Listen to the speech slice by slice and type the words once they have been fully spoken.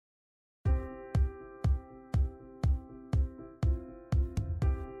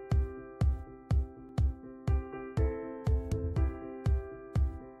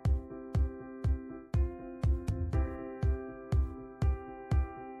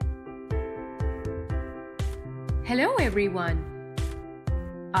Hello everyone.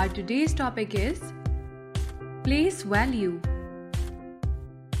 Our today's topic is place value,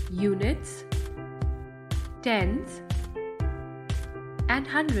 units, tens and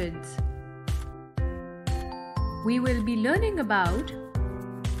hundreds. We will be learning about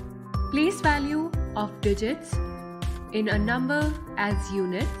place value of digits in a number as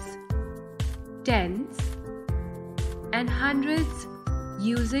units, tens and hundreds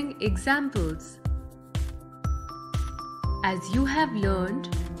using examples. As you have learned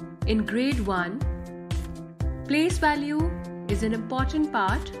in grade 1, place value is an important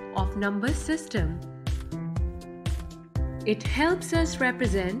part of number system. It helps us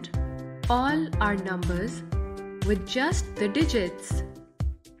represent all our numbers with just the digits.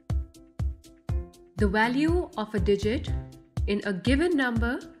 The value of a digit in a given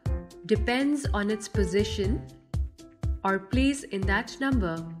number depends on its position or place in that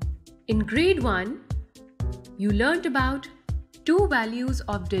number. In grade 1, you learnt about two values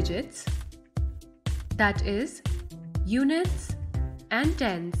of digits, that is, units and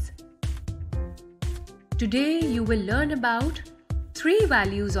tens. Today you will learn about three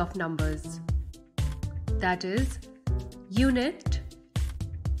values of numbers, that is, unit,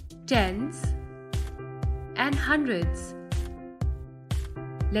 tens and hundreds.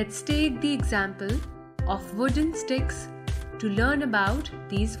 Let's take the example of wooden sticks to learn about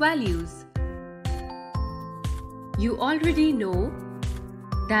these values. You already know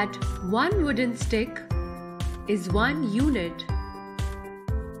that one wooden stick is 1 unit.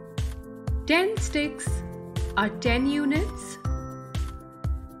 10 sticks are 10 units.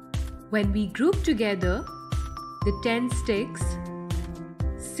 When we group together the 10 sticks,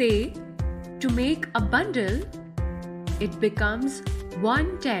 say to make a bundle, it becomes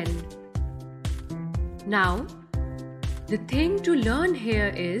 110. Now, the thing to learn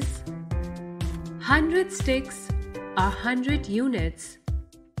here is 100 sticks are 100 units,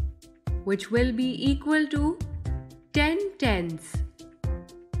 which will be equal to 10 tens.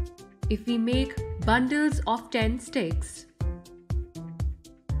 If we make bundles of 10 sticks,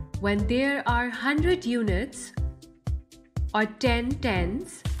 when there are 100 units or 10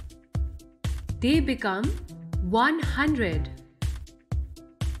 tens, they become 100.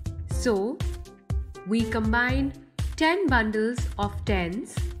 So, we combine 10 bundles of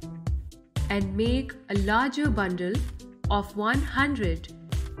tens and make a larger bundle of 100.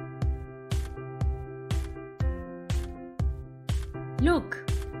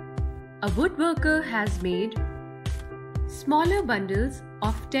 Look, a woodworker has made smaller bundles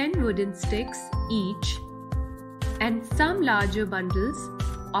of 10 wooden sticks each and some larger bundles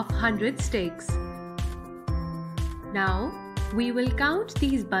of 100 sticks. Now, we will count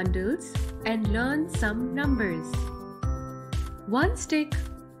these bundles and learn some numbers. 1 stick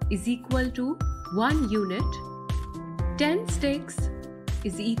is equal to 1 unit, 10 sticks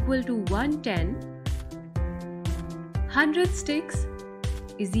is equal to 110, 100 sticks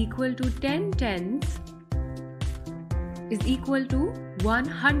is equal to 10 tens is equal to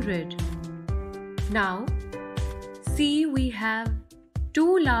 100. Now, see, we have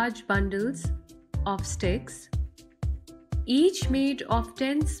two large bundles of sticks, each made of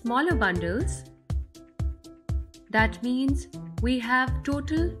 10 smaller bundles. That means we have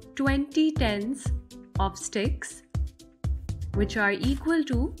total 20 tens of sticks, which are equal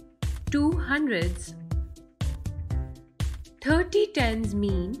to 2 hundreds. 30 tens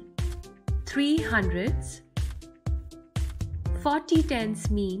mean 3 hundreds. 40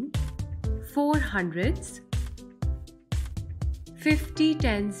 tens mean 4 hundreds. 50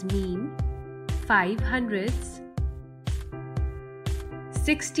 tens mean 5 hundreds.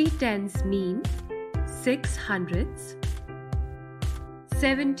 60 tens mean 6 hundreds.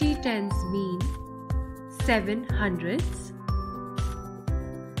 70 tens mean 7 hundreds.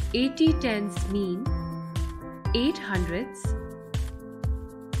 80 tens mean 8 hundreds.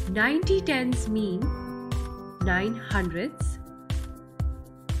 90 tens mean 9 hundreds.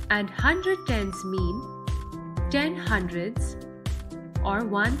 And 100 tens mean 10 hundreds or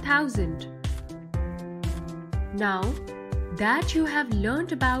 1000. Now that you have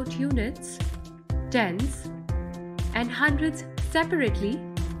learnt about units, tens and hundreds separately,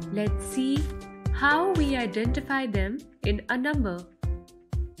 let's see how we identify them in a number.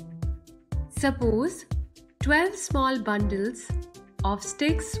 Suppose 12 small bundles of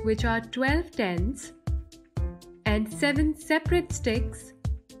sticks, which are 12 tens, and 7 separate sticks,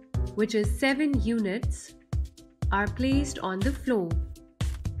 which is 7 units, are placed on the floor.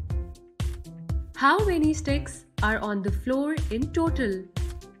 How many sticks are on the floor in total?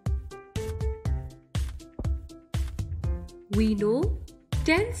 We know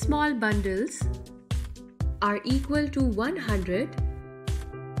 10 small bundles are equal to 100,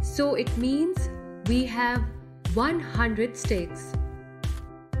 so it means we have 100 sticks.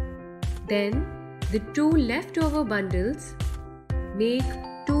 Then the 2 leftover bundles make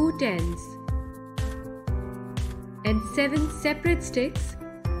 2 tens, and 7 separate sticks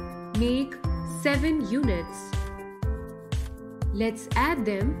make 7 units. Let's add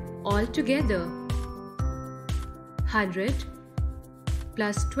them all together. 100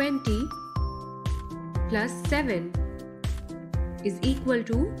 plus 20 plus 7 is equal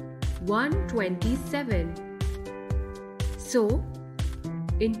to 127. So,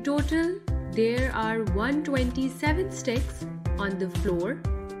 in total, there are 127 sticks on the floor,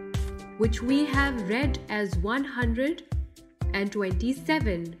 which we have read as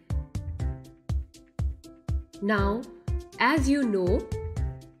 127. Now, as you know,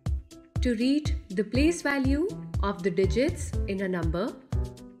 to read the place value of the digits in a number,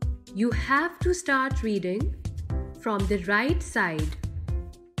 you have to start reading from the right side.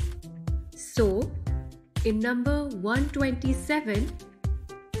 So, in number 127,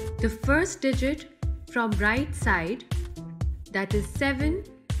 the first digit from right side, that is 7,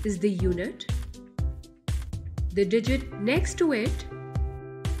 is the unit. The digit next to it,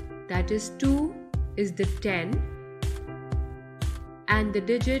 that is 2, is the 10. And the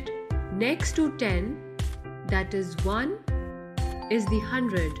digit next to 10, that is 1, is the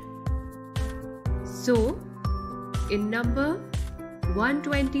 100. So, in number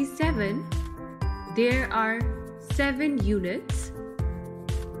 127, there are 7 units,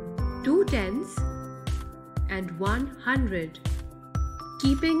 2 tens, and 100.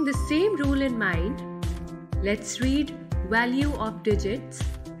 Keeping the same rule in mind, let's read value of digits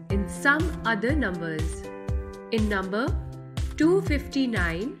in some other numbers. In number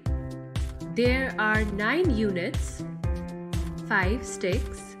 259, there are 9 units, 5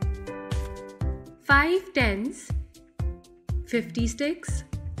 sticks, 5 tens, 50 sticks,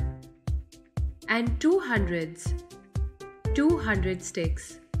 and 2 hundreds, 200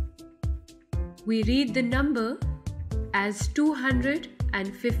 sticks. We read the number as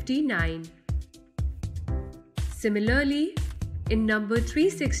 259. Similarly, in number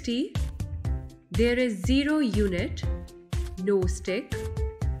 360, there is 0 unit, no stick,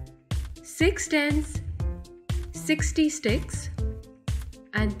 6 tens, 60 sticks,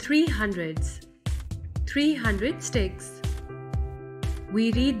 and 3 hundreds, 300 sticks.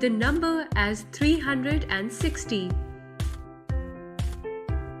 We read the number as 360.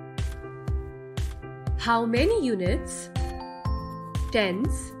 How many units,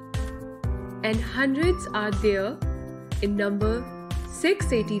 tens, and hundreds are there in number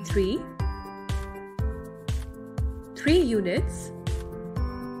 683? 3 units,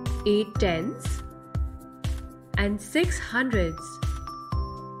 8 tens, and 6 hundreds.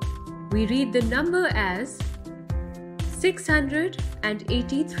 We read the number as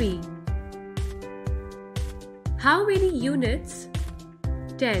 683. How many units,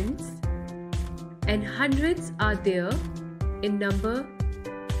 tens, and hundreds are there in number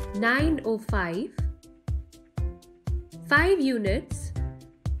 905? 5 units,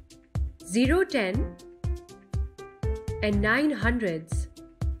 0 10, and 9 hundreds.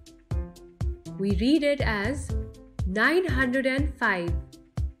 We read it as 905.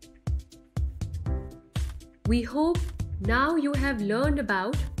 We hope now you have learned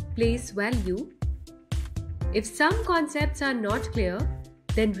about place value. If some concepts are not clear,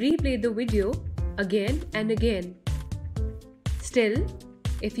 then replay the video again and again. Still,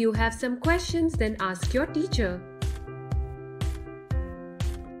 if you have some questions, then ask your teacher.